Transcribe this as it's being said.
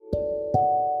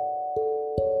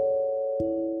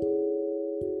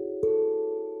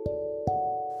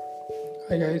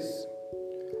Hi guys,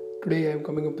 today I am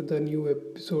coming up with a new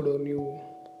episode or new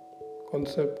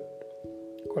concept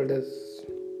called as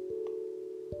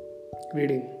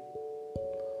reading.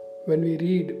 When we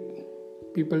read,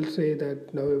 people say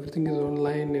that now everything is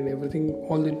online and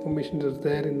all the information is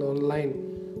there in the online,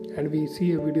 and we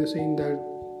see a video saying that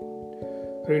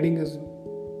reading is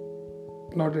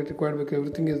not required because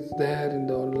everything is there in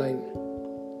the online.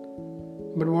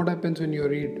 But what happens when you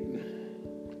read?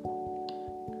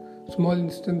 Small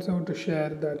instance I want to share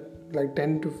that like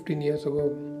 10 to 15 years ago,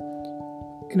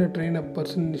 in a train a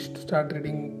person used to start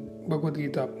reading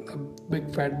Bhagavadgita, a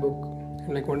big fat book,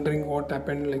 and like wondering what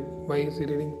happened, like why is he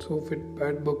reading so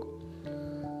fat book.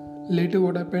 Later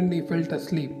what happened, he felt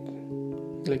asleep,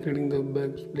 like reading the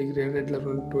book, like read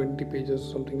around 20 pages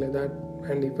something like that,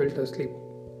 and he felt asleep.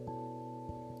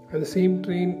 And the same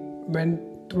train went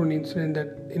through an incident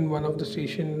that in one of the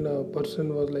station a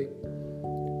person was like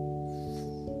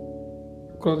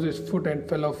crossed his foot and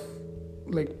fell off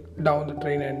like down the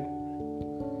train, and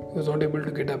he was not able to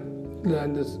get up.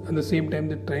 And at the same time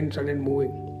the train started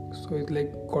moving, so it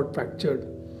like got fractured,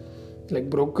 like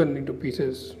broken into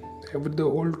pieces. The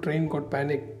whole train got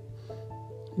panicked,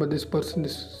 but this person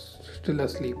is still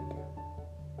asleep.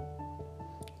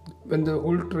 When the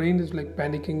whole train is like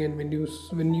panicking, and when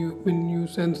you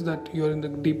sense that you are in the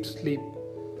deep sleep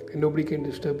and nobody can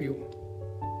disturb you,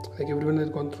 like everyone has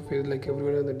gone through phase, like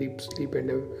everyone is in the deep sleep, and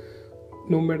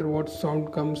no matter what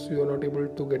sound comes, you are not able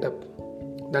to get up.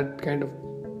 That kind of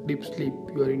deep sleep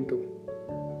you are into.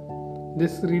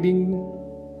 This reading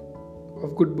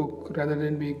of good book, rather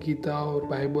than be Gita or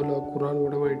Bible or Quran,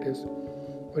 whatever it is,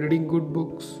 reading good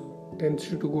books tends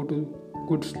you to go to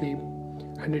good sleep,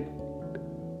 and it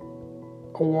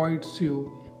avoids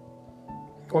you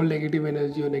all negative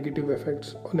energy or negative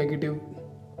effects or negative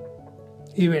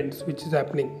events which is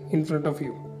happening in front of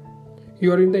you.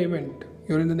 You are in the event,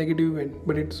 you are in the negative event,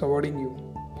 but it's avoiding you.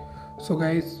 So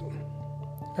guys,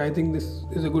 I think this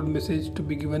is a good message to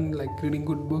be given, like reading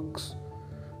good books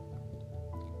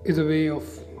is a way of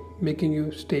making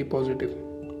you stay positive.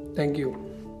 Thank you.